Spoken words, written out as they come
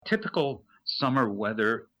typical summer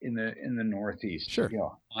weather in the Northeast. Sure.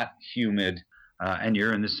 Hot, humid, and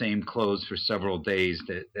you're in the same clothes for several days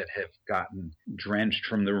that have gotten drenched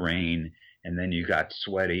from the rain, and then you got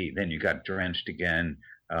sweaty, then you got drenched again,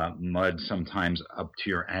 mud sometimes up to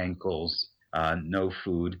your ankles, no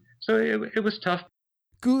food. So it was tough.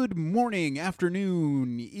 Good morning,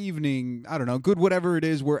 afternoon, evening, I don't know, good whatever it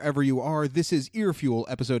is, wherever you are. This is Earfuel,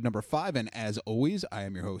 episode number 5, and as always, I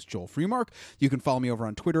am your host, Joel Freemark. You can follow me over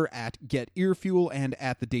on Twitter at GetEarfuel and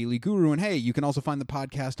at The Daily Guru, and hey, you can also find the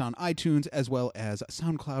podcast on iTunes as well as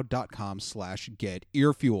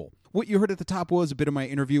SoundCloud.com/GetEarfuel. What you heard at the top was a bit of my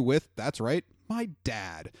interview with, that's right, my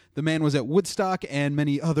dad. The man was at Woodstock and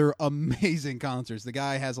many other amazing concerts. The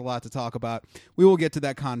guy has a lot to talk about. We will get to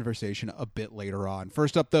that conversation a bit later on.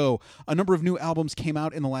 First up, though, a number of new albums came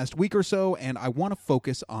out in the last week or so, and I want to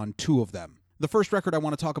focus on 2 of them. The first record I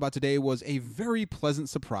want to talk about today was a very pleasant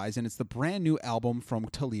surprise, and it's the brand new album from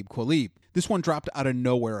Talib Kweli. This one dropped out of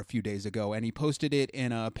nowhere a few days ago, and he posted it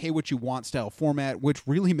in a pay-what-you-want style format, which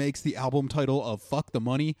really makes the album title of Fuck the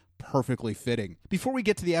Money perfectly fitting. Before we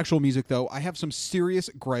get to the actual music, though, I have some serious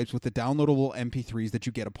gripes with the downloadable MP3s that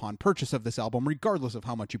you get upon purchase of this album, regardless of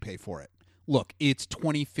how much you pay for it. Look, it's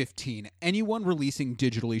 2015. Anyone releasing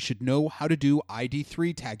digitally should know how to do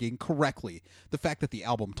ID3 tagging correctly. The fact that the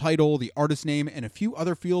album title, the artist name, and a few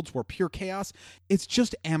other fields were pure chaos, it's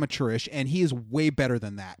just amateurish, and he is way better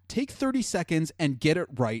than that. Take 30 seconds and get it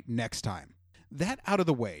right next time. That out of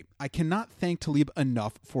the way, I cannot thank Talib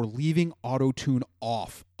enough for leaving auto-tune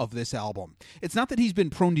off of this album. It's not that he's been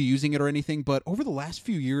prone to using it or anything, but over the last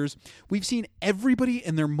few years, we've seen everybody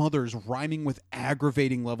and their mothers rhyming with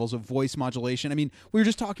aggravating levels of voice modulation. I mean, we were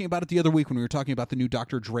just talking about it the other week when we were talking about the new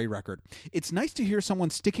Dr. Dre record. It's nice to hear someone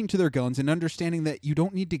sticking to their guns and understanding that you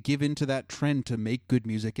don't need to give in to that trend to make good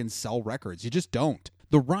music and sell records. You just don't.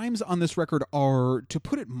 The rhymes on this record are, to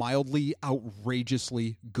put it mildly,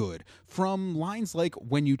 outrageously good. From lines like,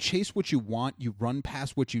 when you chase what you want, you run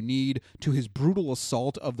past what you need, to his brutal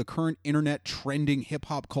assault of the current internet trending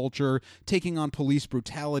hip-hop culture, taking on police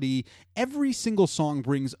brutality. Every single song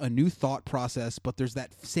brings a new thought process, but there's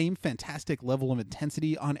that same fantastic level of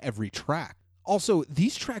intensity on every track. Also,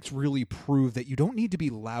 these tracks really prove that you don't need to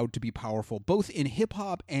be loud to be powerful. Both in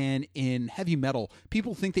hip-hop and in heavy metal,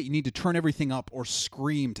 people think that you need to turn everything up or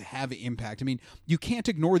scream to have impact. I mean, you can't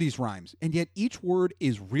ignore these rhymes, and yet each word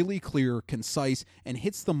is really clear, concise, and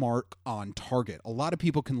hits the mark on target. A lot of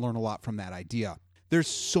people can learn a lot from that idea. There's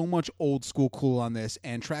so much old school cool on this,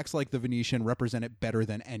 and tracks like The Venetian represent it better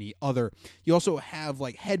than any other. You also have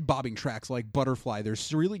like head-bobbing tracks like Butterfly.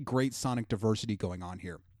 There's really great sonic diversity going on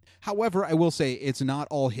here. However, I will say it's not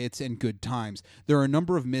all hits and good times. There are a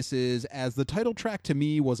number of misses, as the title track to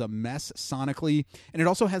me was a mess sonically, and it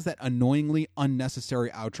also has that annoyingly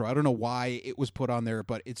unnecessary outro. I don't know why it was put on there,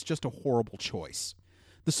 but it's just a horrible choice.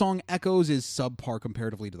 The song Echoes is subpar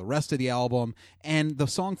comparatively to the rest of the album, and the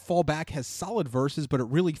song Fall Back has solid verses, but it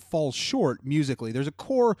really falls short musically. There's a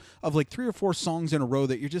core of like 3 or 4 songs in a row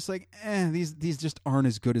that you're just like, these just aren't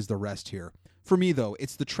as good as the rest here. For me, though,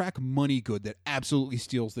 it's the track Money Good that absolutely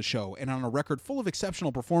steals the show, and on a record full of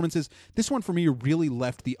exceptional performances, this one for me really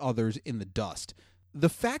left the others in the dust. The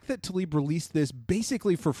fact that Talib released this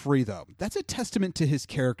basically for free, though, that's a testament to his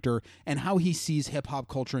character and how he sees hip-hop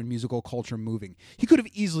culture and musical culture moving. He could have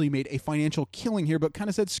easily made a financial killing here, but kind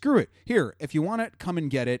of said, screw it. Here, if you want it, come and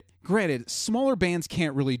get it. Granted, smaller bands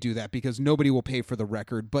can't really do that because nobody will pay for the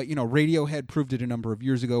record, but, Radiohead proved it a number of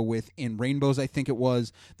years ago with In Rainbows, I think it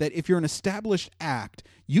was, that if you're an established act,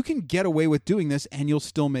 you can get away with doing this and you'll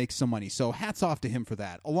still make some money. So hats off to him for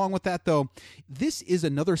that. Along with that, though, this is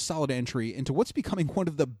another solid entry into what's becoming one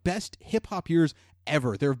of the best hip-hop years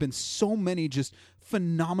ever. There have been so many just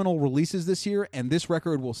phenomenal releases this year, and this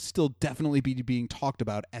record will still definitely be being talked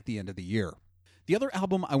about at the end of the year. The other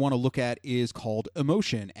album I want to look at is called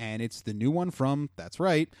Emotion, and it's the new one from, that's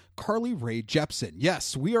right, Carly Rae Jepsen.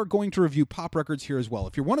 Yes, we are going to review pop records here as well.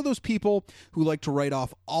 If you're one of those people who like to write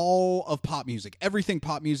off all of pop music, everything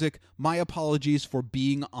pop music, my apologies for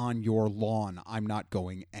being on your lawn. I'm not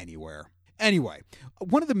going anywhere. Anyway,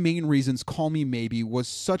 one of the main reasons Call Me Maybe was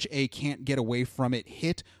such a can't get away from it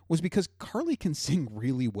hit was because Carly can sing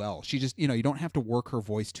really well. She just, you don't have to work her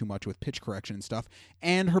voice too much with pitch correction and stuff.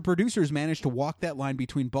 And her producers managed to walk that line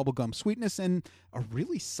between bubblegum sweetness and a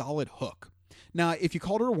really solid hook. Now, if you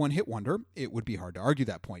called her a one-hit wonder, it would be hard to argue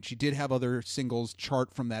that point. She did have other singles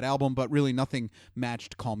chart from that album, but really nothing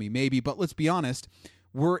matched Call Me Maybe. But let's be honest,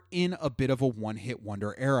 we're in a bit of a one-hit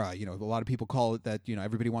wonder era. A lot of people call it that,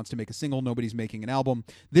 everybody wants to make a single, nobody's making an album.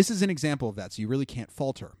 This is an example of that, so you really can't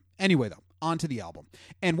fault her. Anyway, though, onto the album.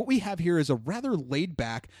 And what we have here is a rather laid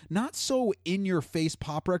back, not so in your face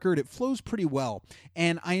pop record. It flows pretty well.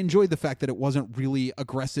 And I enjoyed the fact that it wasn't really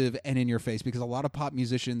aggressive and in your face, because a lot of pop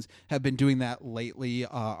musicians have been doing that lately.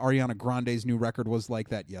 Ariana Grande's new record was like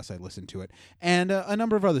that. Yes, I listened to it. And a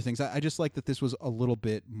number of other things. I just like that this was a little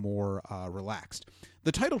bit more relaxed.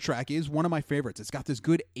 The title track is one of my favorites. It's got this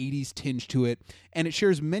good 80s tinge to it, and it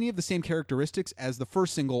shares many of the same characteristics as the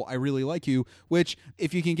first single, I Really Like You, which,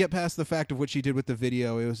 if you can get past the fact of what she did with the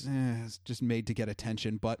video, it was just made to get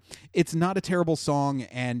attention. But it's not a terrible song,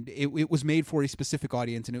 and it was made for a specific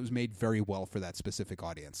audience, and it was made very well for that specific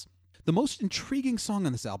audience. The most intriguing song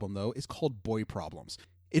on this album, though, is called Boy Problems.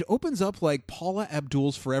 It opens up like Paula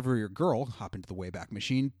Abdul's Forever Your Girl, hop into the Wayback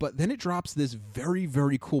Machine, but then it drops this very,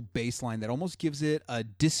 very cool bass line that almost gives it a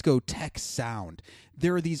discotheque sound.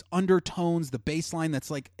 There are these undertones, the bass line that's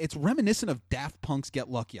like, it's reminiscent of Daft Punk's Get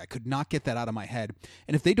Lucky. I could not get that out of my head.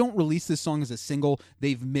 And if they don't release this song as a single,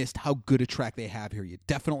 they've missed how good a track they have here. You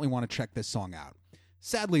definitely want to check this song out.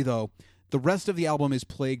 Sadly, though, the rest of the album is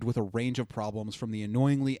plagued with a range of problems, from the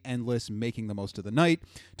annoyingly endless Making the Most of the Night,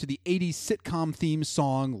 to the 80s sitcom theme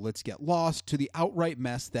song Let's Get Lost, to the outright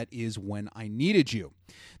mess that is When I Needed You.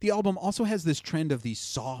 The album also has this trend of these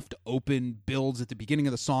soft, open builds at the beginning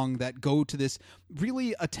of the song that go to this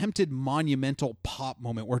really attempted monumental pop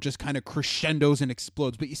moment where it just kind of crescendos and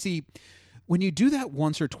explodes. But you see, when you do that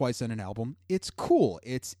once or twice on an album, it's cool.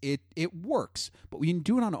 It works. But when you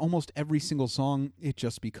do it on almost every single song, it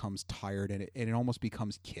just becomes tired, and it almost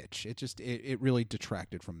becomes kitsch. It really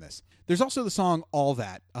detracted from this. There's also the song All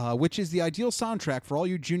That, which is the ideal soundtrack for all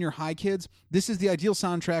you junior high kids. This is the ideal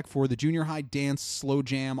soundtrack for the junior high dance, slow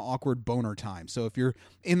jam, awkward boner time. So if you're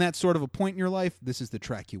in that sort of a point in your life, this is the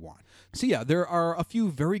track you want. So yeah, there are a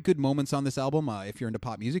few very good moments on this album. If you're into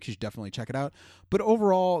pop music, you should definitely check it out. But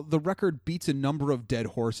overall, the record beats a number of dead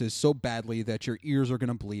horses so badly that your ears are going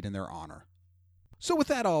to bleed in their honor. So with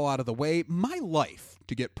that all out of the way, my life,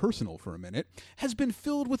 to get personal for a minute, has been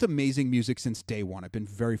filled with amazing music since day one. I've been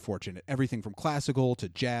very fortunate. Everything from classical to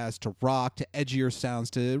jazz to rock to edgier sounds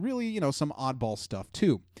to really, some oddball stuff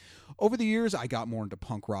too. Over the years, I got more into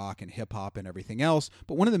punk rock and hip-hop and everything else,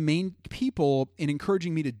 but one of the main people in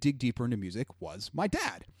encouraging me to dig deeper into music was my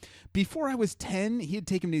dad. Before I was 10, he had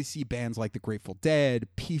taken me to see bands like the Grateful Dead,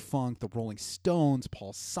 P-Funk, the Rolling Stones,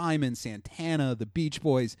 Paul Simon, Santana, the Beach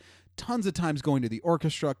Boys, tons of times going to the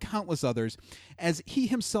orchestra, countless others, as he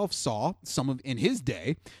himself saw, in his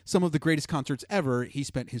day, some of the greatest concerts ever. He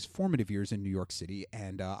spent his formative years in New York City,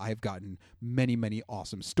 and I've gotten many, many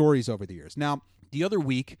awesome stories over the years. Now, the other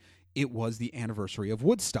week, it was the anniversary of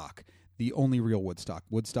Woodstock, the only real Woodstock.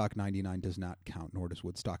 Woodstock 99 does not count, nor does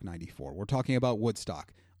Woodstock 94. We're talking about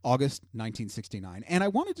Woodstock, August 1969. And I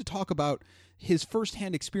wanted to talk about his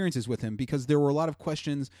firsthand experiences with him because there were a lot of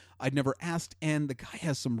questions I'd never asked, and the guy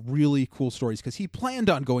has some really cool stories because he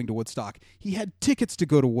planned on going to Woodstock. He had tickets to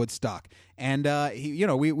go to Woodstock, and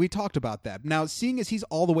we talked about that. Now, seeing as he's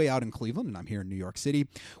all the way out in Cleveland and I'm here in New York City,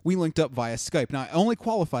 we linked up via Skype. Now, I only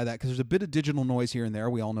qualify that because there's a bit of digital noise here and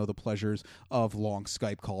there. We all know the pleasures of long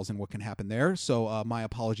Skype calls and what can happen there, so my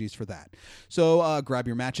apologies for that. So grab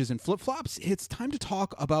your matches and flip-flops. It's time to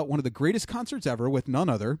talk about one of the greatest concerts ever with none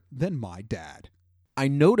other than my dad. I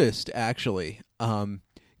noticed, actually,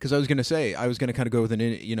 because I was going to kind of go with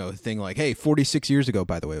an, thing like, hey, 46 years ago,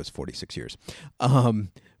 by the way, it was 46 years.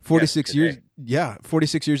 46 years, yeah,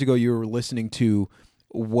 46 years ago, you were listening to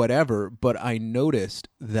whatever, but I noticed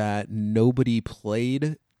that nobody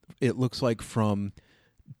played, it looks like, from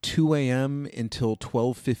 2 a.m. until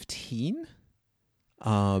 12:15.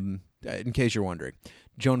 In case you're wondering,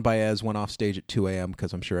 Joan Baez went off stage at 2 a.m.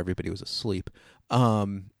 because I'm sure everybody was asleep.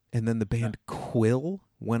 And then the band Quill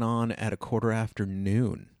went on at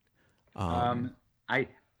 12:15.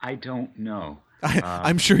 I don't know.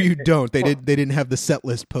 I'm sure you don't. They didn't have the set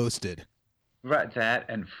list posted. Right, that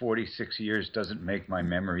and 46 years doesn't make my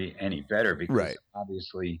memory any better because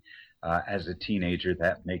obviously, as a teenager,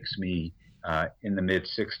 that makes me in the mid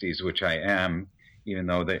 60s, which I am. Even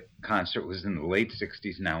though the concert was in the late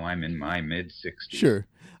 60s, now I'm in my mid 60s. Sure.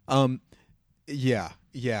 Yeah.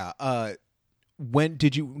 When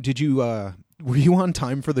did you were you on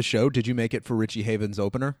time for the show? Did you make it for Richie Havens'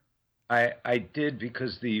 opener? I did,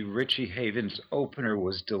 because the Richie Havens opener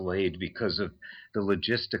was delayed because of the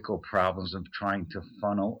logistical problems of trying to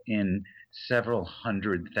funnel in several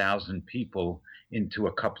 100,000 people into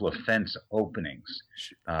a couple of fence openings.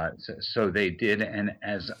 So they did, and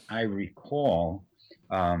as I recall,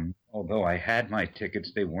 although I had my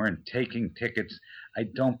tickets, they weren't taking tickets. I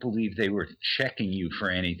don't believe they were checking you for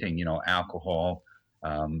anything, alcohol,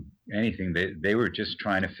 anything. They were just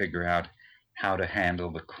trying to figure out how to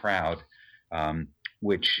handle the crowd.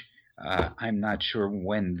 which I'm not sure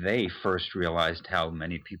when they first realized how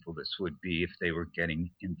many people this would be if they were getting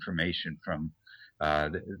information from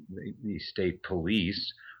the state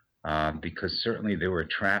police, because certainly there were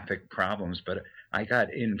traffic problems. But I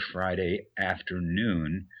got in Friday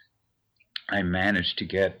afternoon. I managed to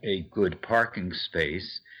get a good parking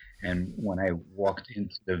space, and when I walked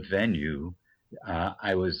into the venue,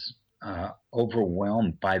 I was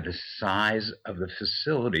overwhelmed by the size of the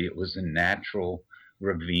facility. It was a natural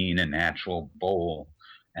ravine, a natural bowl,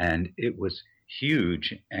 and it was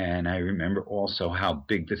huge. And I remember also how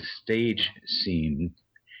big the stage seemed,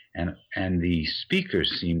 and the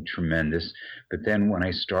speakers seemed tremendous. But then when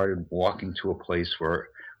I started walking to a place where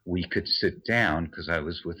we could sit down, because I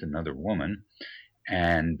was with another woman,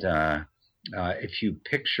 and if you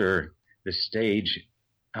picture the stage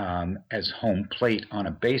as home plate on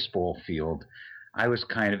a baseball field, I was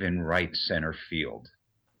kind of in right center field.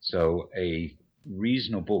 So a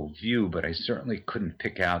reasonable view, but I certainly couldn't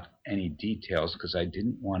pick out any details because I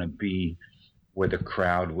didn't want to be where the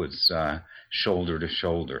crowd was shoulder to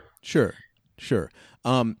shoulder. Sure.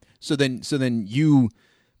 So then you,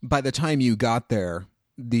 by the time you got there,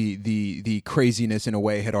 the craziness in a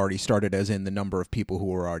way had already started, as in the number of people who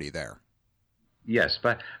were already there. Yes,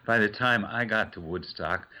 but by the time I got to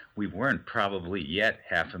Woodstock, we weren't probably yet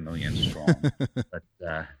 500,000 strong. But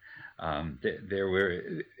there were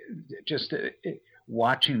just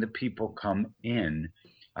watching the people come in.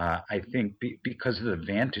 I think because of the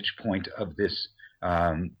vantage point of this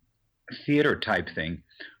theater type thing,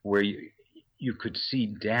 where you could see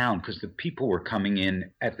down, because the people were coming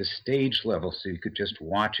in at the stage level, so you could just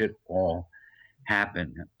watch it all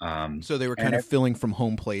happen. So they were kind of filling from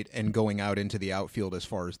home plate and going out into the outfield as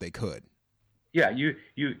far as they could. Yeah,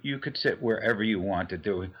 you could sit wherever you wanted.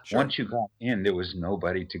 There was, sure. Once you got in, there was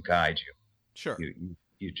nobody to guide you. Sure.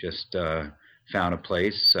 You just found a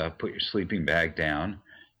place, put your sleeping bag down,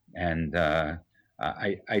 and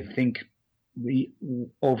I think the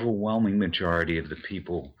overwhelming majority of the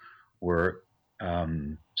people were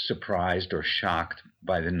surprised or shocked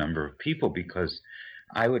by the number of people, because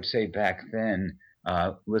I would say back then,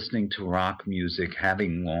 listening to rock music,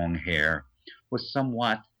 having long hair, was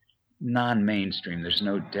somewhat non-mainstream. There's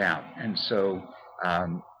no doubt. And so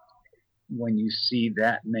when you see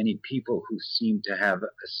that many people who seem to have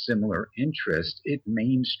a similar interest, it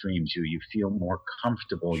mainstreams you. You feel more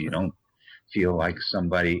comfortable. Sure. You don't feel like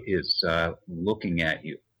somebody is looking at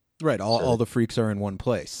you. Right. All the freaks are in one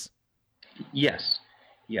place. Yes.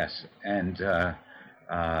 And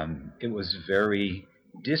it was very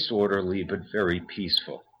disorderly, but very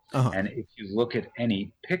peaceful. Uh-huh. And if you look at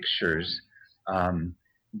any pictures,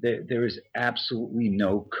 there is absolutely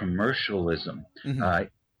no commercialism. Mm-hmm.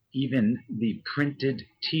 Even the printed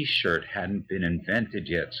T-shirt hadn't been invented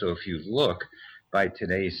yet. So if you look by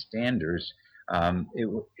today's standards,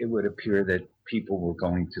 it would appear that people were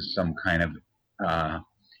going to some kind of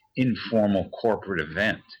informal corporate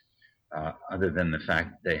event, other than the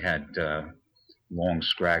fact they had long,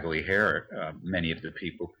 scraggly hair. Many of the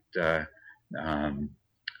people, there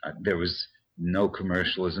was no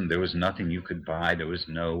commercialism. There was nothing you could buy. There was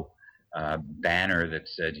no banner that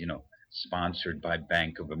said, sponsored by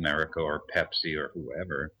Bank of America or Pepsi or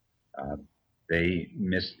whoever. They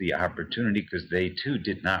missed the opportunity because they too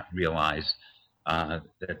did not realize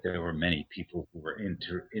that there were many people who were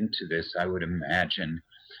into this. I would imagine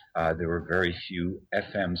there were very few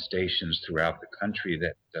FM stations throughout the country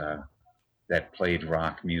that played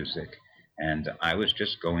rock music, and I was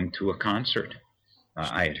just going to a concert.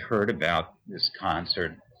 I had heard about this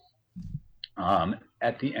concert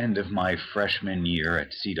at the end of my freshman year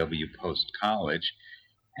at C.W. Post College,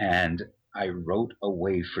 and I wrote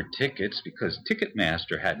away for tickets because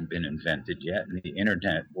Ticketmaster hadn't been invented yet, and the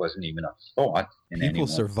internet wasn't even a thought. People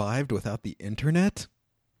survived without the internet?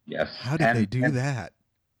 Yes. How did they do that?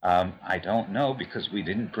 I don't know, because we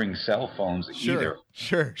didn't bring cell phones either.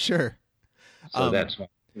 Sure. So that's why,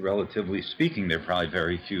 relatively speaking, there are probably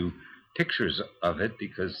very few pictures of it,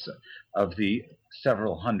 because of the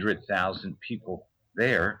several 100,000 people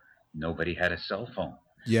there, nobody had a cell phone.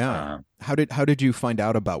 Yeah. How did you find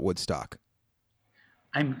out about Woodstock?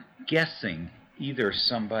 I'm guessing either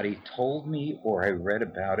somebody told me or I read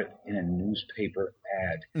about it in a newspaper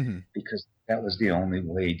ad, mm-hmm. because that was the only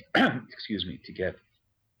way, to get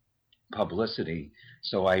publicity.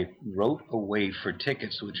 So I wrote away for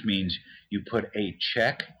tickets, which means you put a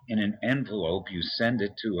check in an envelope, you send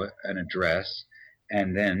it to an address,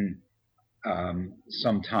 and then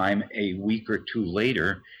sometime a week or two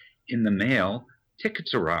later in the mail,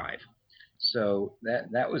 tickets arrive. So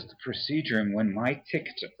that was the procedure. And when my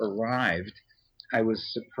tickets arrived, I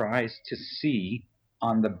was surprised to see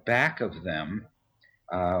on the back of them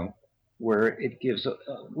where it gives a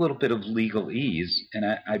little bit of legalese, and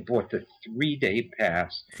I bought the 3-day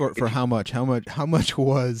pass. For how much? How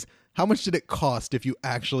much did it cost if you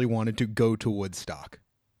actually wanted to go to Woodstock?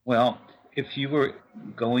 Well, if you were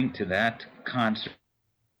going to that concert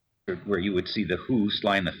where you would see the Who,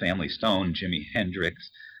 Sly and the Family Stone, Jimi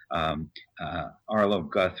Hendrix, Arlo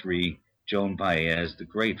Guthrie, Joan Baez, the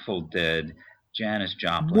Grateful Dead, Janis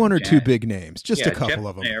Joplin. One or two big names, just a couple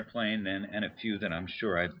of them. Airplane, and a few that I'm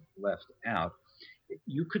sure I've left out.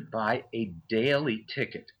 You could buy a daily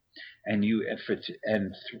ticket, and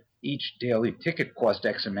each daily ticket cost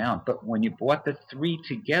X amount. But when you bought the 3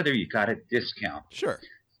 together, you got a discount. Sure.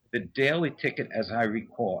 The daily ticket, as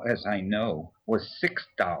I know, was $6.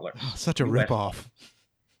 Oh, such a ripoff.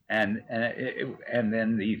 And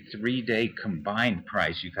then the 3-day combined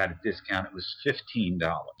price, you got a discount. It was $15.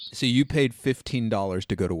 So you paid $15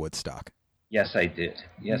 to go to Woodstock. Yes, I did.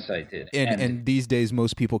 And these days,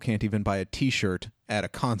 most people can't even buy a T-shirt at a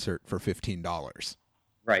concert for $15.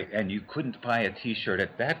 Right, and you couldn't buy a T-shirt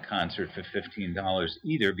at that concert for $15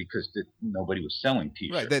 either because nobody was selling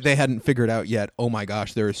T-shirts. Right, they hadn't figured out yet, oh my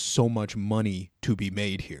gosh, there is so much money to be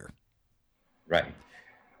made here. Right.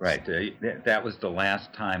 That was the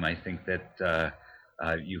last time I think that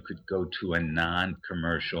you could go to a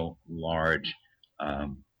non-commercial, large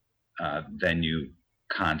venue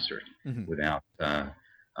concert without,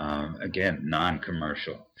 again,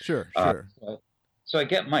 non-commercial. Sure. So I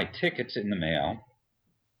get my tickets in the mail,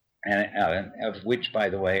 and of which, by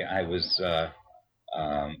the way, I was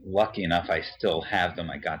lucky enough I still have them.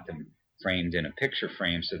 I got them framed in a picture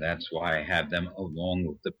frame, so that's why I have them along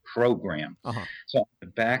with the program. So on the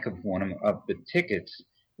back of one of the tickets,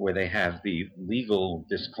 where they have the legal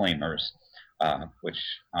disclaimers, which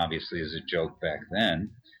obviously is a joke back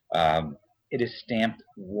then, it is stamped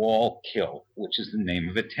Wallkill, which is the name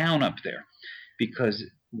of a town up there, because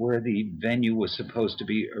where the venue was supposed to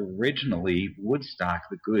be originally, Woodstock,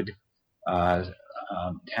 the good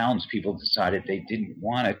townspeople decided they didn't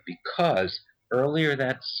want it because earlier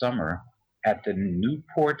that summer at the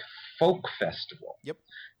Newport Folk Festival,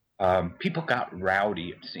 people got rowdy,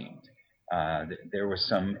 it seemed. There were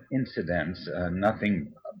some incidents,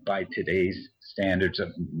 nothing by today's standards of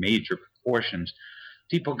major proportions.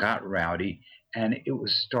 People got rowdy, and it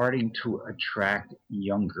was starting to attract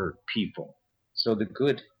younger people. So the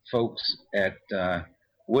good folks at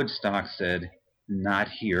Woodstock said, not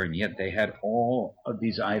here, and yet they had all of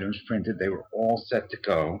these items printed. They were all set to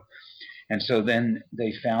go. And so then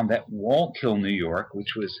they found that Wallkill, New York,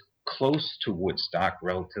 which was close to Woodstock,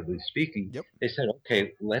 relatively speaking, they said,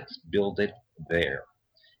 okay, let's build it there.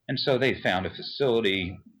 And so they found a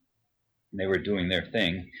facility, and they were doing their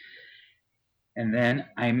thing. And then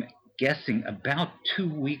I'm guessing about 2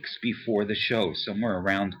 weeks before the show, somewhere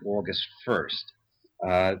around August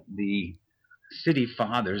 1st, the city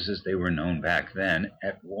fathers, as they were known back then,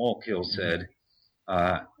 at Wallkill said,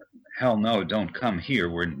 hell no, don't come here.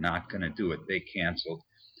 We're not going to do it. They canceled.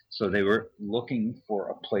 So they were looking for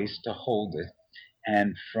a place to hold it.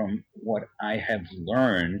 And from what I have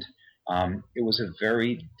learned, it was a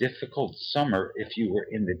very difficult summer if you were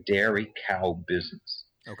in the dairy cow business.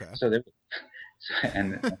 Okay.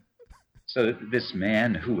 So this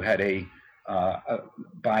man who had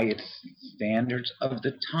by its standards of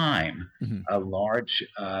the time, a large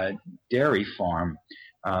dairy farm,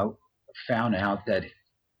 found out that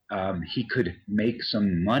he could make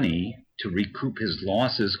some money to recoup his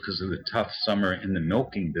losses because of the tough summer in the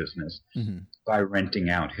milking business by renting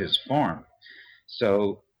out his farm.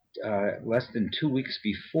 So less than 2 weeks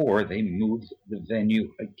before, they moved the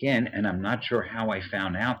venue again, and I'm not sure how I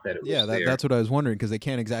found out that it was there. That's what I was wondering, because they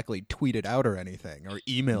can't exactly tweet it out or anything or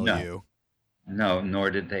email you. No,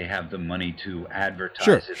 nor did they have the money to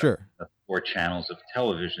advertise it on the 4 channels of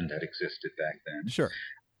television that existed back then. Sure.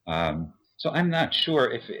 So I'm not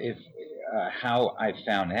sure if how I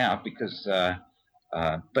found out because,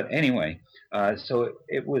 but anyway, so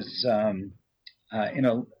it was out in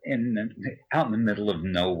the middle of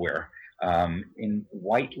nowhere in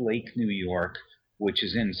White Lake, New York, which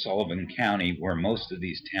is in Sullivan County, where most of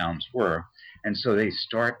these towns were. And so they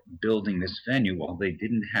start building this venue. Well, they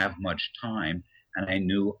didn't have much time, and I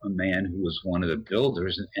knew a man who was one of the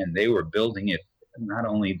builders, and they were building it not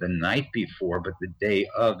only the night before, but the day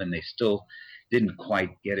of, and they still didn't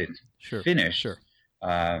quite get it finished. Sure.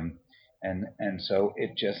 And so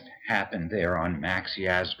it just happened there on Max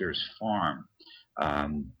Yasgur's farm.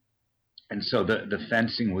 And so the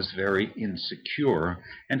fencing was very insecure,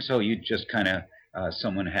 and so you just kind of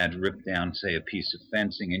someone had ripped down, say, a piece of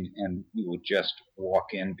fencing, and you would just walk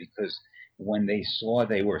in because when they saw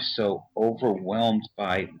they were so overwhelmed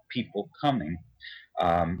by people coming,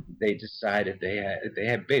 they decided they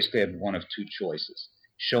had basically had one of two choices: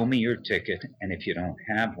 show me your ticket, and if you don't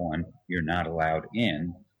have one, you're not allowed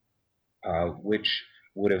in, which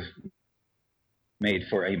would have made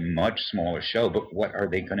for a much smaller show. But what are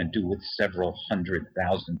they going to do with several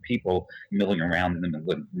 100,000 people milling around in the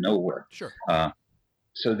middle of nowhere? Sure.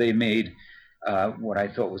 So they made what I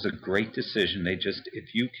thought was a great decision. They just,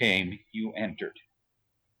 if you came, you entered.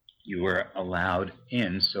 You were allowed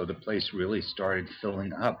in, so the place really started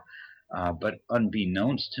filling up. But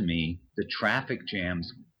unbeknownst to me, the traffic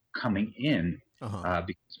jams coming in,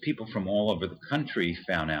 because people from all over the country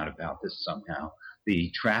found out about this somehow,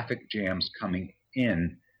 the traffic jams coming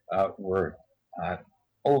in were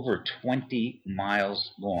over 20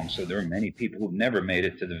 miles long. So there are many people who've never made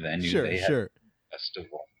it to the venue. Sure, they had a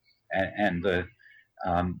festival. And the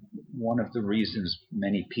one of the reasons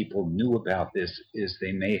many people knew about this is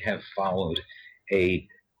they may have followed a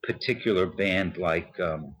particular band like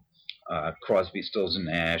Crosby, Stills and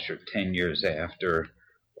Nash, or 10 Years After,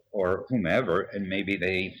 or whomever, and maybe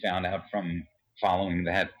they found out from following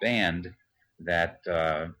that band that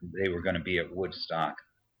they were going to be at Woodstock.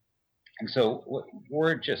 And so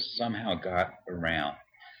word just somehow got around.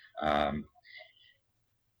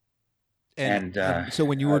 And so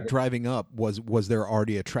when you were driving up, was there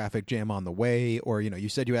already a traffic jam on the way? Or, you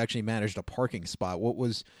said you actually managed a parking spot. What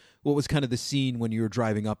was kind of the scene when you were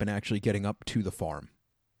driving up and actually getting up to the farm?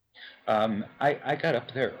 I got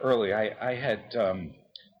up there early. I had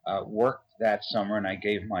worked that summer, and I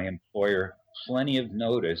gave my employer plenty of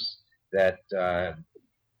notice that the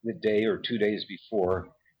day or 2 days before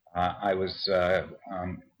I was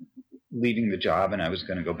leaving the job, and I was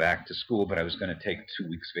going to go back to school, but I was going to take 2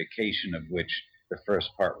 weeks vacation, of which the first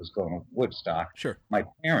part was going to Woodstock. Sure. My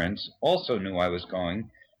parents also knew I was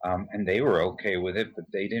going, and they were okay with it, but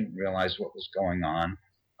they didn't realize what was going on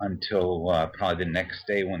until probably the next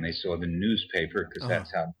day when they saw the newspaper, because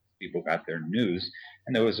that's how people got their news.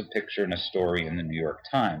 And there was a picture and a story in the New York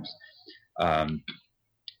Times.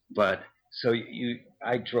 But so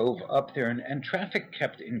I drove up there, and traffic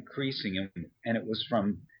kept increasing, and it was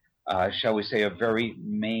from, shall we say, a very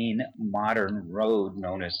main modern road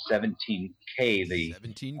known as 17K.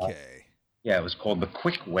 17K. Yeah, it was called the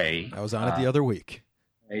Quick Way. I was on it the other week.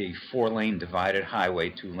 A 4-lane divided highway,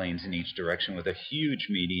 2 lanes in each direction, with a huge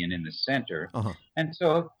median in the center. And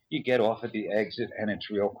so you get off at the exit, and it's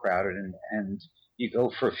real crowded, and you go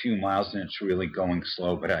for a few miles, and it's really going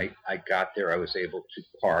slow. But I got there, I was able to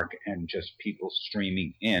park, and just people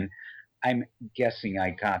streaming in. I'm guessing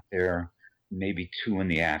I got there maybe 2 in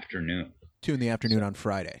the afternoon. 2 in the afternoon on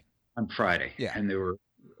Friday. On Friday, yeah. And there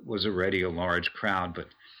was already a large crowd, but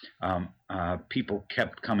people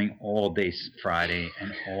kept coming all day Friday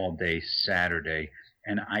and all day Saturday,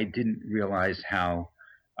 and I didn't realize how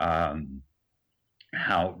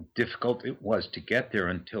difficult it was to get there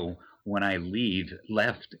until when I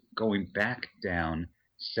left going back down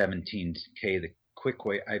 17K, the Quick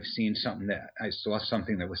Way. I saw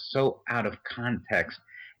something that was so out of context.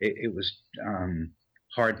 It was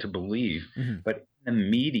hard to believe, but the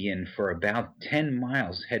median for about 10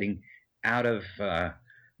 miles heading out of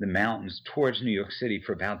the mountains towards New York City,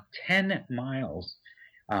 for about 10 miles,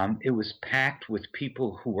 it was packed with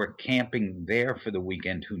people who were camping there for the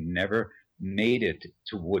weekend who never made it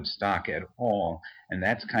to Woodstock at all. And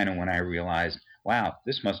that's kind of when I realized, wow,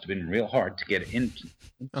 this must have been real hard to get into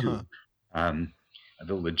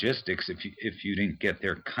the logistics if you didn't get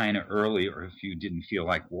there kind of early, or if you didn't feel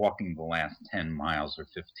like walking the last 10 miles or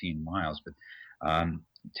 15 miles. But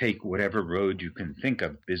take whatever road you can think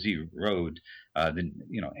of, busy road,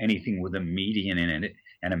 anything with a median in it,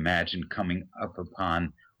 and imagine coming up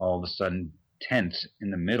upon all of a sudden tents in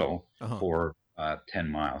the middle for 10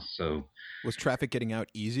 miles. So was traffic getting out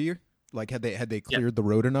easier? Like had they cleared the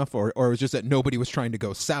road enough, or it was just that nobody was trying to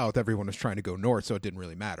go south, everyone was trying to go north, so it didn't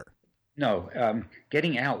really matter? No,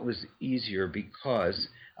 getting out was easier because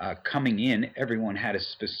coming in, everyone had a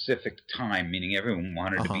specific time, meaning everyone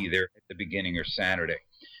wanted to be there at the beginning or Saturday.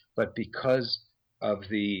 But because of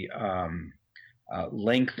the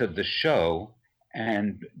length of the show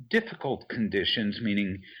and difficult conditions,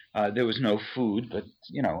 meaning there was no food, but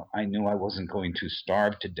I knew I wasn't going to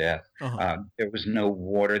starve to death. There was no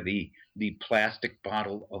water. The plastic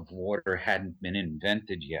bottle of water hadn't been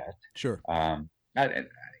invented yet. Sure.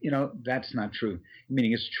 That's not true.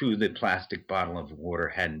 Meaning it's true the plastic bottle of water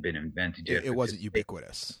hadn't been invented yet. It wasn't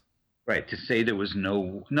ubiquitous. Right. To say there was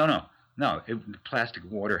no, plastic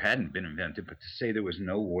water hadn't been invented, but to say there was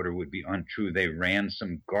no water would be untrue. They ran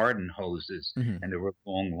some garden hoses, and there were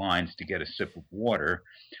long lines to get a sip of water.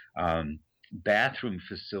 bathroom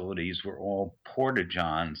facilities were all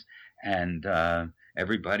porta-johns, and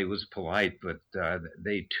everybody was polite, but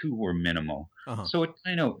they too were minimal. Uh-huh. So it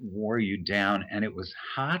kind of wore you down, and it was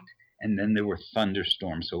hot, and then there were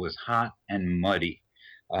thunderstorms, so it was hot and muddy.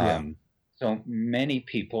 So many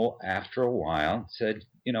people, after a while, said,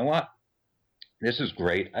 you know what? This is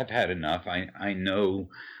great. I've had enough. I know,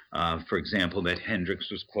 for example, that Hendrix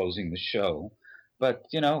was closing the show, but,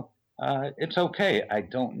 it's okay. I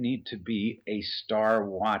don't need to be a star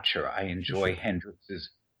watcher. I enjoy Hendrix's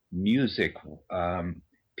music.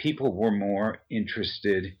 People were more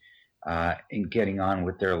interested in getting on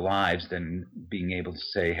with their lives than being able to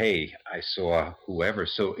say, hey, I saw whoever.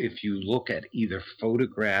 So if you look at either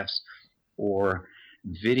photographs or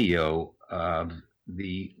video of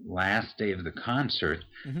the last day of the concert,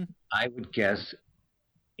 I would guess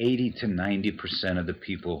 80 to 90% of the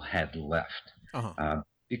people had left.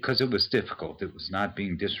 Because it was difficult. It was not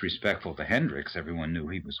being disrespectful to Hendrix. Everyone knew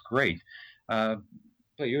he was great. But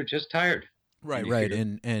you're just tired. Right.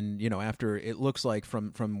 And after, it looks like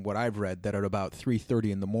from what I've read, that at about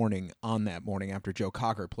 3:30 in the morning on that morning after Joe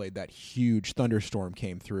Cocker played, that huge thunderstorm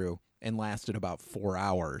came through and lasted about 4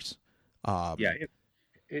 hours.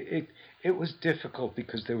 It was difficult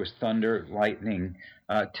because there was thunder, lightning,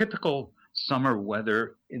 typical summer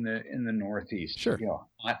weather in the Northeast. Sure.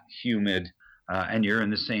 Hot, humid, and you're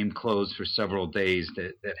in the same clothes for several days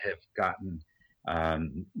that have gotten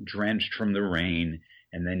drenched from the rain,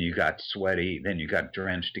 and then you got sweaty, then you got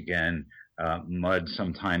drenched again, mud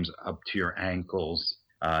sometimes up to your ankles,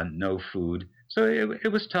 no food. So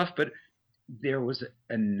it was tough, but there was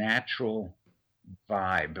a natural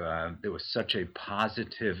vibe. There was such a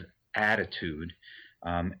positive attitude.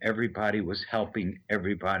 Everybody was helping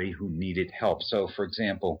everybody who needed help. So, for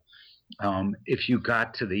example, if you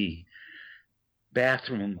got to the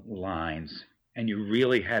bathroom lines and you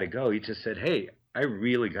really had to go, you just said, hey, I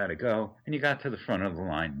really got to go. And you got to the front of the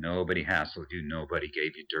line. Nobody hassled you. Nobody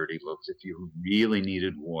gave you dirty looks. If you really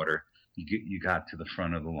needed water, you got to the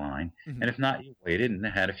front of the line. And if not, you waited and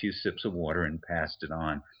had a few sips of water and passed it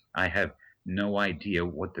on. I have no idea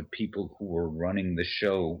what the people who were running the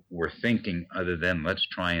show were thinking, other than let's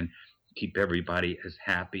try and keep everybody as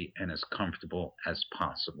happy and as comfortable as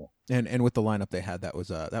possible. And with the lineup they had, that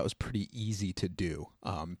was pretty easy to do.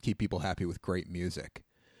 Keep people happy with great music.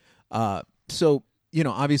 So,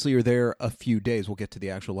 obviously you're there a few days. We'll get to the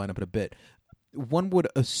actual lineup in a bit. One would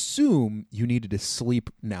assume you needed to sleep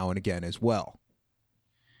now and again as well.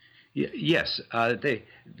 Yes.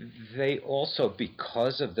 They also,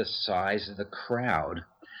 because of the size of the crowd,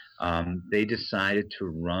 they decided to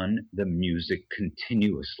run the music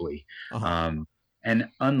continuously. And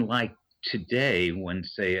unlike today, when,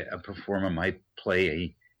 say, a performer might play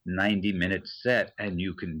a 90-minute set and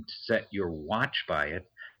you can set your watch by it,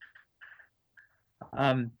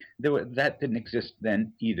 that didn't exist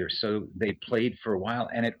then either. So they played for a while,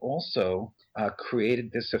 and it also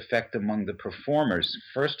created this effect among the performers.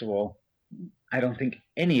 First of all, I don't think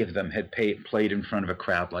any of them had played in front of a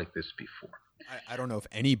crowd like this before. I don't know if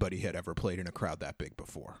anybody had ever played in a crowd that big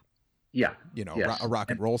before. Yeah. Yes. A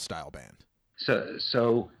rock and roll style band.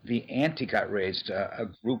 So the ante got raised. A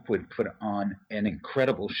group would put on an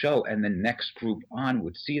incredible show, and the next group on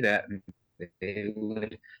would see that, and they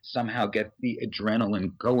would somehow get the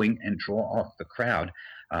adrenaline going and draw off the crowd.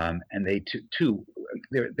 And they too,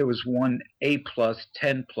 there was one A+,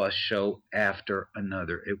 10+ show after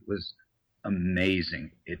another. It was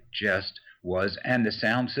amazing. It just was, and the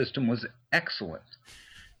sound system was excellent.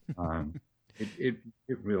 It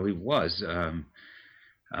really was.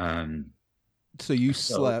 So you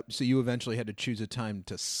slept. So you eventually had to choose a time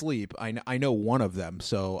to sleep. I know one of them.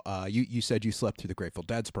 So you said you slept through the Grateful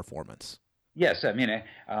Dead's performance. Yes, I mean,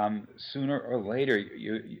 sooner or later,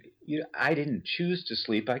 I didn't choose to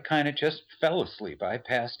sleep. I kind of just fell asleep. I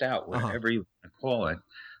passed out, whatever you want to call it,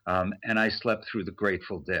 and I slept through the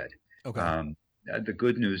Grateful Dead. Okay. The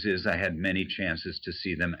good news is I had many chances to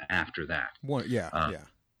see them after that.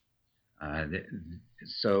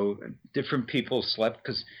 So different people slept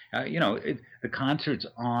because, the concert's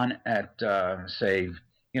on at, say,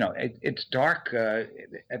 it's dark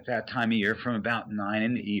at that time of year from about 9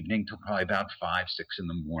 in the evening to probably about 5, 6 in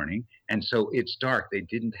the morning. And so it's dark. They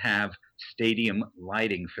didn't have stadium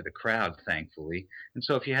lighting for the crowd, thankfully. And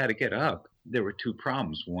so if you had to get up, there were two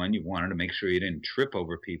problems. One, you wanted to make sure you didn't trip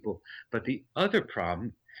over people. But the other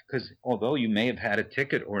problem, because although you may have had a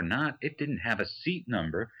ticket or not, it didn't have a seat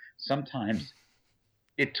number. Sometimes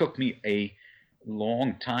it took me a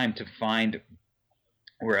long time to find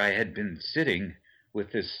where I had been sitting with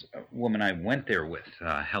this woman I went there with,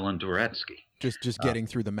 Helen Doretsky. Just getting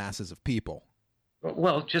through the masses of people.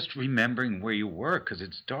 Well, just remembering where you were because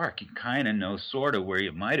it's dark. You kind of know sort of where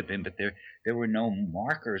you might have been, but there were no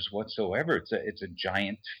markers whatsoever. It's a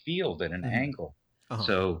giant field at an Mhm. angle. Uh-huh.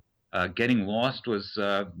 So getting lost was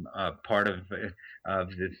part of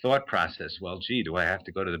the thought process. Well, gee, do I have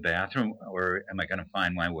to go to the bathroom, or am I going to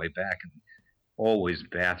find my way back? And always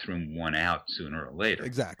bathroom one out sooner or later.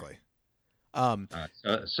 Exactly.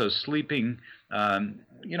 So sleeping,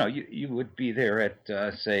 you would be there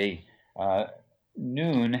at say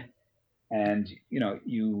noon, and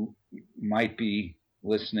you might be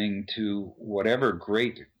listening to whatever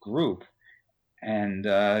great group, and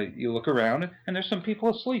you look around and there's some people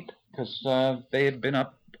asleep because they had been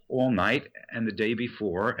up all night and the day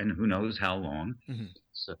before and who knows how long. Mhm.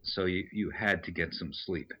 So you had to get some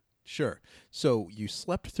sleep. Sure. So you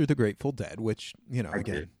slept through the Grateful Dead, which, I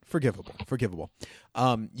again, did. forgivable.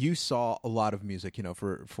 You saw a lot of music,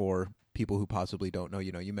 for people who possibly don't know,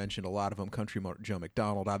 you mentioned a lot of them. Country Joe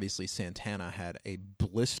McDonald, obviously Santana had a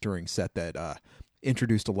blistering set that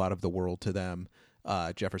introduced a lot of the world to them.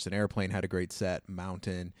 Jefferson Airplane had a great set,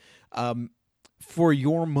 Mountain. For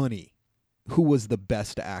your money, who was the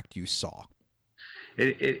best act you saw?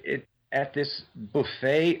 It at this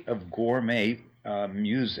buffet of gourmet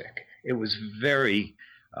music, it was very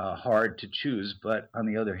hard to choose. But on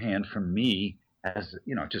the other hand, for me, as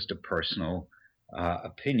just a personal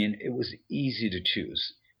opinion, it was easy to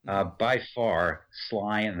choose. By far,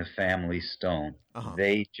 Sly and the Family Stone. Uh-huh.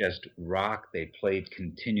 They just rocked. They played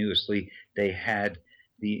continuously. They had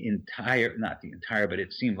not the entire, but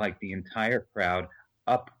it seemed like the entire crowd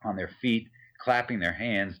up on their feet, clapping their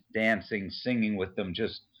hands, dancing, singing with them.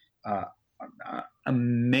 Just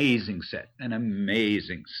amazing set, an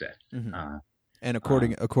amazing set. Mm-hmm. And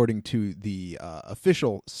according to the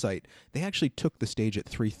official site, they actually took the stage at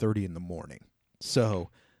 3:30 in the morning. So,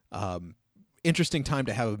 interesting time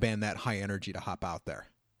to have a band that high energy to hop out there.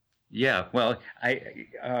 Yeah, well,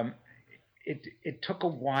 it took a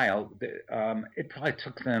while. It probably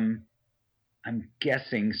took them, I'm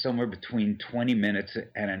guessing, somewhere between 20 minutes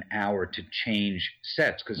and an hour to change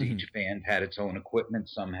sets because each band had its own equipment.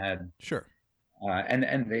 Some had sure.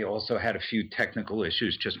 And they also had a few technical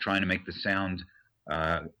issues just trying to make the sound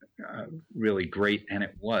really great, and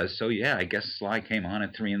it was. So yeah, I guess Sly came on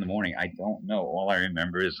at 3 a.m. I don't know. All I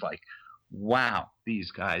remember is like, wow, these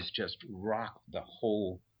guys just rocked the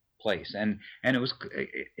whole place, and it was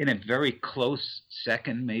in a very close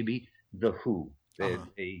second, maybe The Who.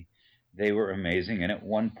 They were amazing, and at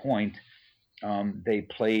one point, they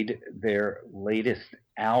played their latest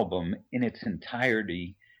album in its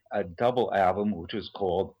entirety. A double album, which was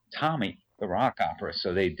called Tommy, the Rock Opera.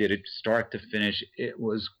 So they did it start to finish. It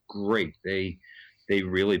was great. They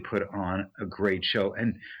really put on a great show.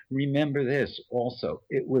 And remember this also,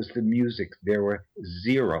 it was the music. There were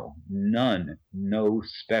no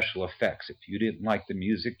special effects. If you didn't like the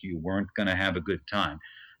music, you weren't going to have a good time.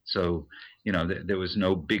 So, there was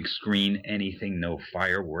no big screen, anything, no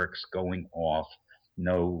fireworks going off,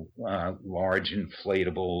 no large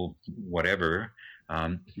inflatable whatever.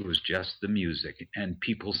 It was just the music, and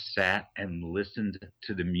people sat and listened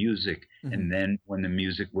to the music. And then when the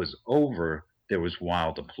music was over, there was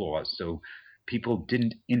wild applause. So people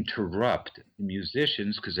didn't interrupt the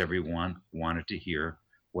musicians because everyone wanted to hear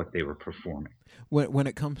what they were performing. When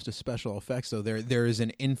it comes to special effects, though, there is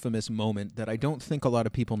an infamous moment that I don't think a lot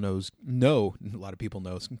of people knows. A lot of people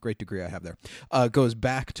knows. Great degree I have there. Goes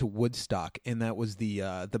back to Woodstock, and that was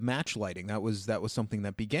the match lighting. That was something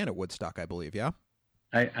that began at Woodstock, I believe. Yeah.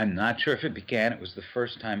 I'm not sure if it began. It was the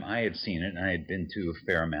first time I had seen it, and I had been to a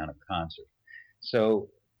fair amount of concerts. So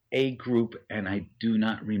a group, and I do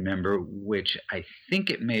not remember which, I think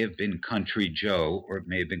it may have been Country Joe, or it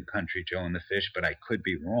may have been Country Joe and the Fish, but I could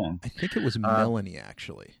be wrong. I think it was Melanie,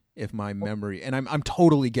 actually, if my memory, and I'm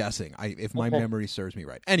totally guessing, if my memory serves me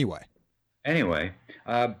right. Anyway,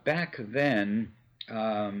 back then,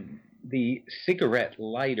 the cigarette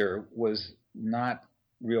lighter was not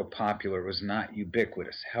real popular, was not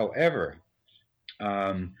ubiquitous. However,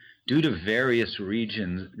 due to various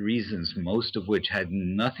reasons, most of which had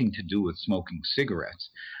nothing to do with smoking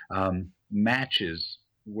cigarettes, matches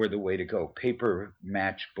were the way to go, paper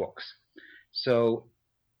match books. So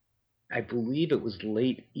I believe it was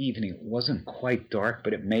late evening. It wasn't quite dark,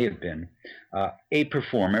 but it may have been. A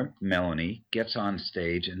performer, Melanie, gets on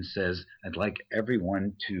stage and says, I'd like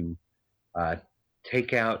everyone to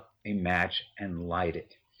take out a match and light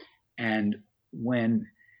it. And when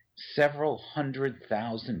several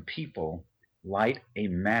 100,000 people light a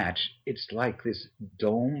match, it's like this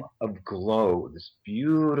dome of glow, this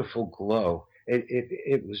beautiful glow.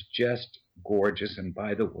 It was just gorgeous. And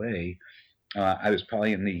by the way, I was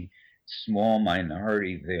probably in the small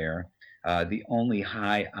minority there. The only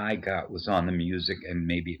high I got was on the music and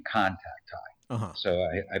maybe a contact high. Uh-huh. So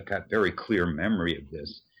I've got very clear memory of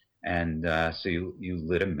this. And so you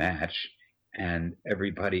lit a match, and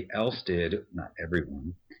everybody else did, not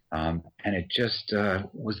everyone. And it just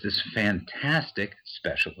was this fantastic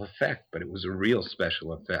special effect, but it was a real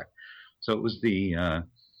special effect. So it was the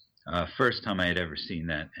first time I had ever seen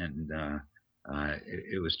that, and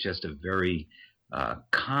it was just a very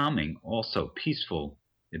calming, also peaceful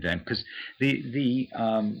event. Because the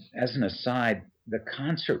as an aside, the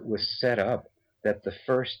concert was set up that the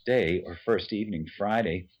first day or first evening,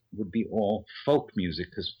 Friday, would be all folk music,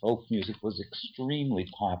 because folk music was extremely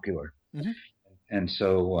popular. Mm-hmm. And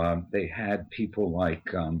so they had people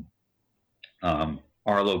like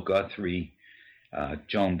Arlo Guthrie,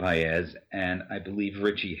 Joan Baez, and I believe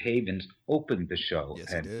Richie Havens opened the show.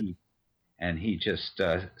 Yes, he did. And he just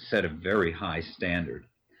set a very high standard.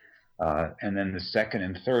 And then the second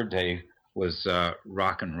and third day was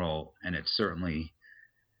rock and roll, and it certainly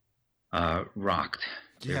rocked.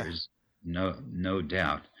 Yeah. There's no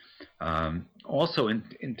doubt. Also,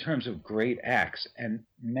 in terms of great acts, and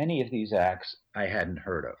many of these acts I hadn't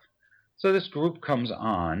heard of. So this group comes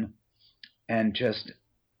on and just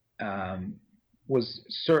was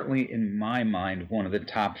certainly, in my mind, one of the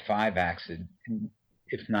top 5 acts,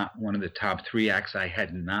 if not one of the top 3 acts. I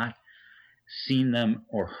had not seen them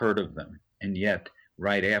or heard of them. And yet,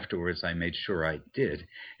 right afterwards, I made sure I did.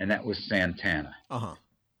 And that was Santana. Uh-huh.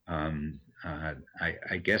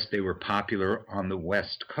 I guess they were popular on the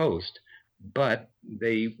West Coast, but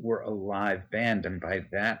they were a live band. And by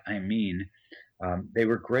that, I mean they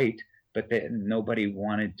were great, but nobody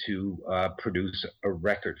wanted to produce a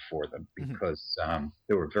record for them, because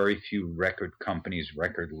there were very few record companies,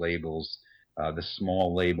 record labels. The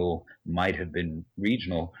small label might have been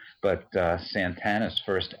regional, but Santana's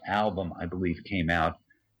first album, I believe, came out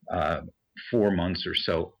 4 months or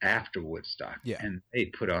so after Woodstock. Yeah. And they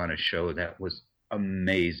put on a show that was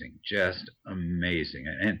amazing, just amazing.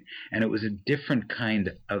 And it was a different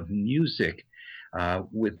kind of music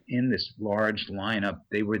within this large lineup.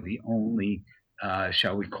 They were the only,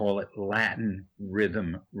 shall we call it, Latin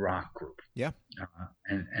rhythm rock group. Yeah.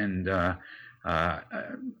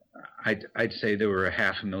 I'd say there were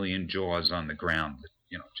 500,000 jaws on the ground,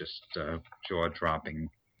 just jaw-dropping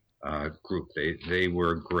group. They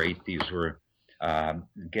were great. These were,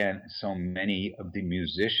 again, so many of the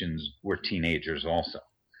musicians were teenagers also.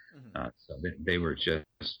 So they were just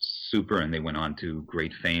super, and they went on to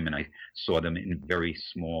great fame. And I saw them in very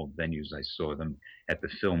small venues. I saw them at the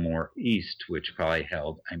Fillmore East, which probably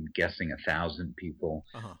held, I'm guessing, 1,000 people.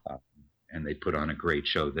 And they put on a great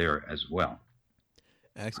show there as well.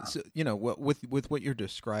 Excellent. So, with what you're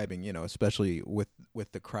describing, especially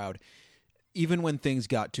with the crowd, even when things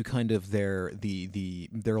got to kind of their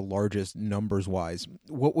largest numbers wise,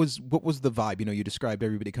 what was the vibe? You described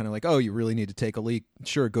everybody kind of like, oh, you really need to take a leak.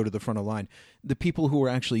 Sure, go to the front of the line. The people who were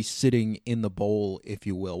actually sitting in the bowl, if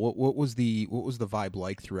you will, what was the vibe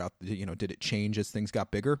like throughout? Did it change as things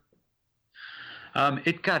got bigger?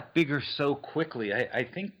 It got bigger so quickly. I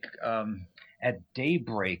think at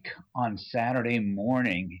daybreak on Saturday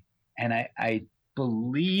morning, and I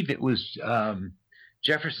believe it was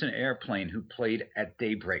Jefferson Airplane who played at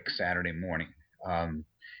daybreak Saturday morning,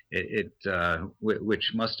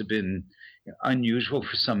 which must have been unusual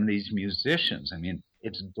for some of these musicians. I mean,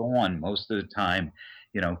 it's dawn most of the time.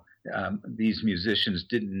 These musicians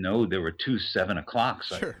didn't know there were 2 7 o'clocks.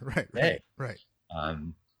 Sure, right.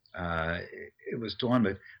 It was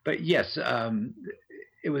dawn, but yes,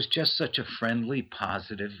 it was just such a friendly,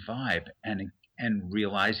 positive vibe, and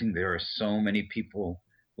realizing there are so many people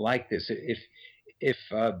like this. If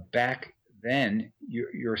back then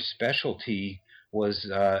your specialty was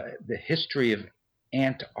the history of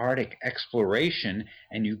Antarctic exploration,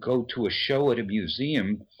 and you go to a show at a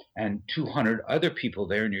museum and 200 other people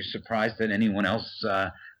there, and you're surprised that anyone else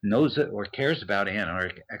knows it or cares about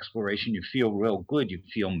Antarctic exploration, you feel real good. You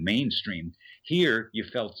feel mainstream. Here, you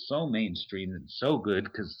felt so mainstream and so good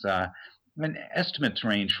because estimates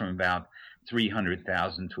range from about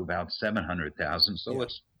 300,000 to about 700,000. So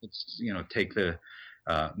let's take the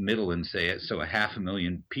middle and say it. So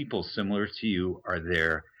 500,000 people similar to you are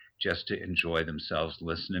there just to enjoy themselves,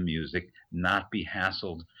 listen to music, not be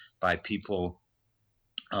hassled by people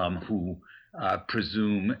who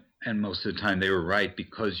presume, and most of the time they were right,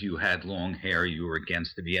 because you had long hair, you were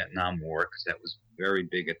against the Vietnam War, because that was very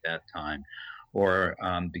big at that time, or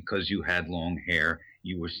because you had long hair,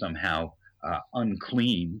 you were somehow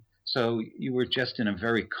unclean. So you were just in a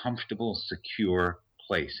very comfortable, secure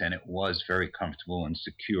place, and it was very comfortable and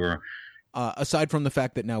secure aside from the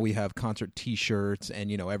fact that now we have concert T-shirts and,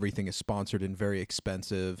 you know, everything is sponsored and very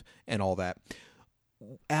expensive and all that.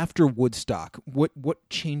 After Woodstock, what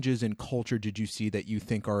changes in culture did you see that you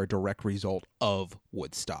think are a direct result of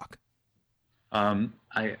Woodstock?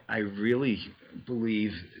 I really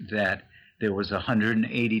believe that there was a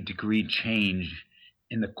 180-degree change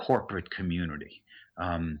in the corporate community.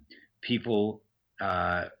 People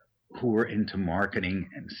who were into marketing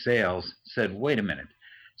and sales said, wait a minute,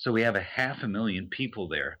 so we have 500,000 people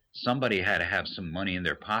there. Somebody had to have some money in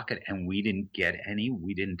their pocket, and we didn't get any.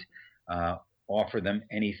 We didn't offer them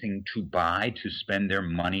anything to buy, to spend their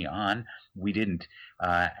money on. We didn't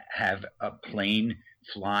have a plane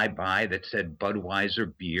fly by that said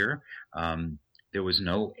Budweiser beer. There was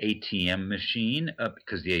no ATM machine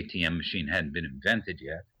because the ATM machine hadn't been invented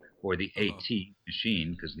yet, or the AT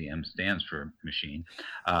machine because the M stands for machine.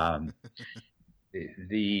 I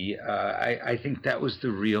think that was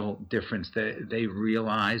the real difference. That they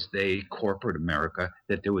realized, corporate America,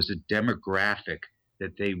 that there was a demographic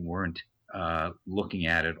that they weren't looking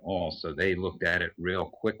at all. So they looked at it real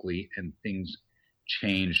quickly, and things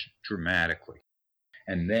changed dramatically.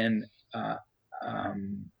 And then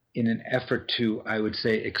in an effort to, I would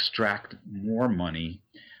say, extract more money,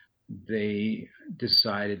 they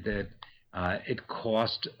decided that it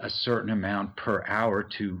cost a certain amount per hour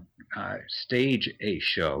to stage a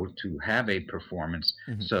show, to have a performance.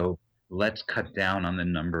 Mm-hmm. So let's cut down on the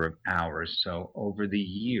number of hours. So over the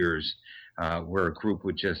years, where a group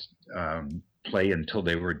would just play until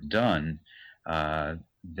they were done,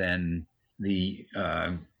 then the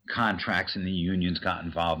contracts and the unions got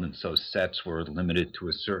involved, and so sets were limited to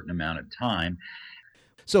a certain amount of time.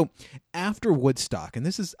 So after Woodstock, and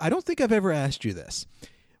this is, I don't think I've ever asked you this,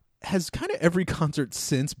 has kind of every concert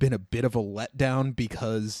since been a bit of a letdown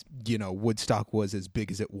because, you know, Woodstock was as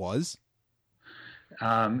big as it was?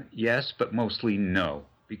 Yes, but mostly no,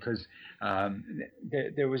 because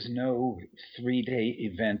there was no 3-day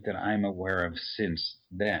event that I'm aware of since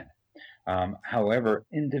then. However,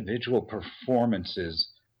 individual performances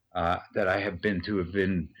that I have been to have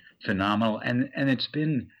been phenomenal, and it's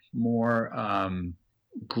been more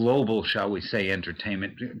global, shall we say,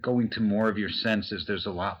 entertainment, going to more of your senses. There's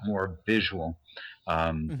a lot more visual.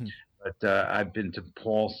 But I've been to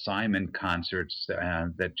Paul Simon concerts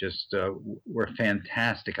that just were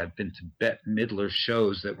fantastic. I've been to Bette Midler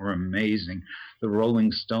shows that were amazing. The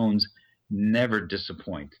Rolling Stones never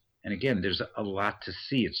disappoint. And again, there's a lot to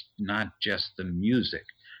see. It's not just the music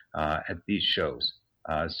at these shows.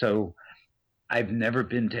 So I've never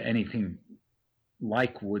been to anything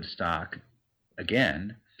like Woodstock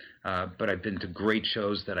again, but I've been to great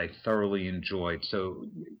shows that I thoroughly enjoyed. So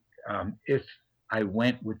if I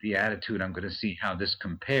went with the attitude, I'm going to see how this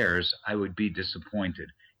compares, I would be disappointed.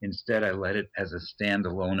 Instead, I let it as a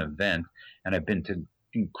standalone event, and I've been to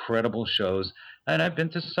incredible shows, and I've been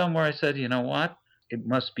to some where I said, you know what, it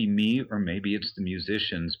must be me, or maybe it's the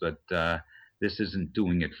musicians, but this isn't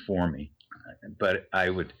doing it for me. But I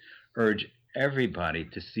would urge everybody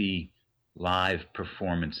to see live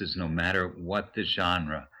performances, no matter what the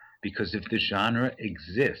genre, because if the genre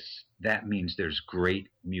exists, that means there's great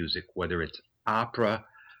music, whether it's opera,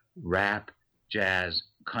 rap, jazz,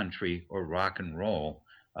 country, or rock and roll.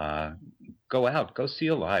 Go out, go see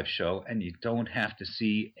a live show, and you don't have to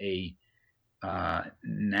see a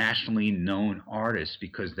nationally known artist,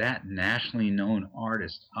 because that nationally known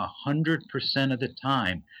artist 100% of the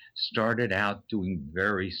time started out doing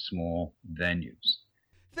very small venues.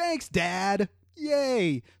 Thanks, Dad.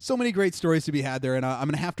 Yay! So many great stories to be had there, and I'm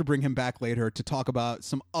going to have to bring him back later to talk about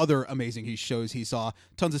some other amazing shows he saw.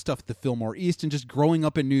 Tons of stuff at the Fillmore East, and just growing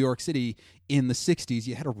up in New York City in the 60s,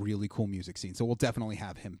 you had a really cool music scene, so we'll definitely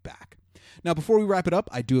have him back. Now, before we wrap it up,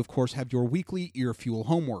 I do, of course, have your weekly Ear Fuel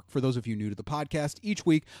homework. For those of you new to the podcast, each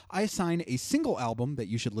week I assign a single album that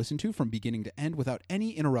you should listen to from beginning to end without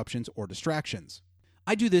any interruptions or distractions.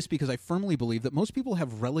 I do this because I firmly believe that most people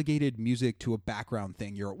have relegated music to a background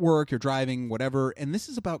thing. You're at work, you're driving, whatever, and this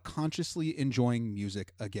is about consciously enjoying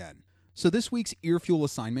music again. So this week's Ear Fuel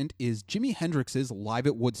assignment is Jimi Hendrix's Live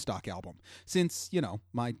at Woodstock album, since, you know,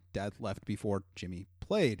 my dad left before Jimi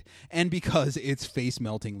played, and because it's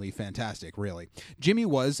face-meltingly fantastic, really. Jimi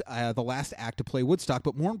was the last act to play Woodstock,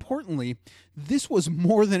 but more importantly, this was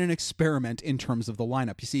more than an experiment in terms of the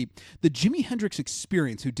lineup. You see, the Jimi Hendrix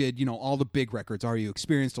Experience, who did, you know, all the big records, Are You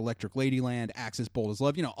Experienced, Electric Ladyland, Axis, Bold as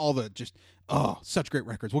Love, you know, all the just Oh, such great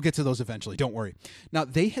records. We'll get to those eventually. Don't worry. Now,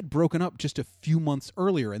 they had broken up just a few months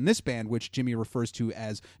earlier, and this band, which Jimmy refers to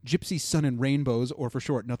as Gypsy Sun and Rainbows, or for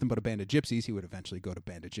short, Nothing But a Band of Gypsies. He would eventually go to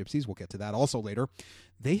Band of Gypsies. We'll get to that also later.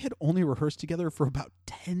 They had only rehearsed together for about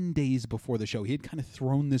 10 days before the show. He had kind of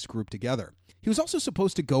thrown this group together. He was also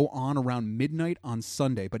supposed to go on around midnight on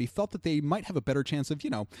Sunday, but he felt that they might have a better chance of,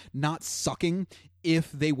 not sucking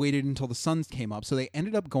if they waited until the sun came up. So they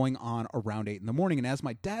ended up going on around 8 in the morning. And as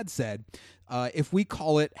my dad said, if we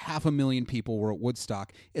call it 500,000 people were at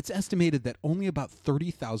Woodstock, it's estimated that only about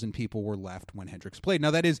 30,000 people were left when Hendrix played.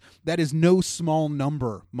 Now, that is no small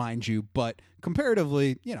number, mind you, but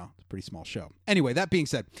comparatively, it's a pretty small show. Anyway, that being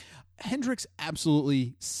said, Hendrix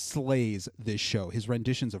absolutely slays this show. His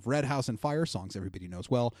renditions of Red House and Fire, songs everybody knows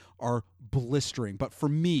well, are blistering. But for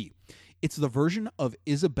me, it's the version of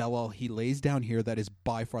Isabella he lays down here that is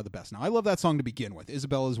by far the best. Now, I love that song to begin with.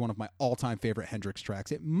 Isabella is one of my all-time favorite Hendrix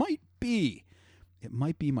tracks. It might be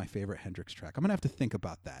my favorite Hendrix track. I'm going to have to think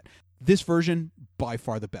about that. This version, by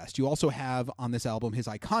far the best. You also have on this album his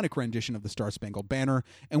iconic rendition of the Star Spangled Banner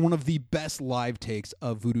and one of the best live takes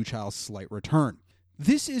of Voodoo Child's Slight Return.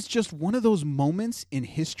 This is just one of those moments in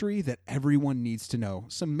history that everyone needs to know.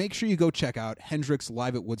 So make sure you go check out Hendrix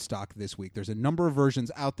Live at Woodstock this week. There's a number of versions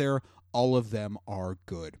out there. All of them are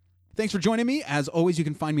good. Thanks for joining me. As always, you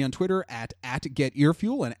can find me on Twitter at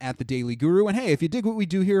 @GetEarFuel and @TheDailyGuru. And hey, if you dig what we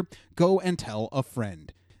do here, go and tell a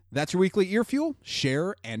friend. That's your weekly Earfuel.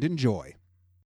 Share and enjoy.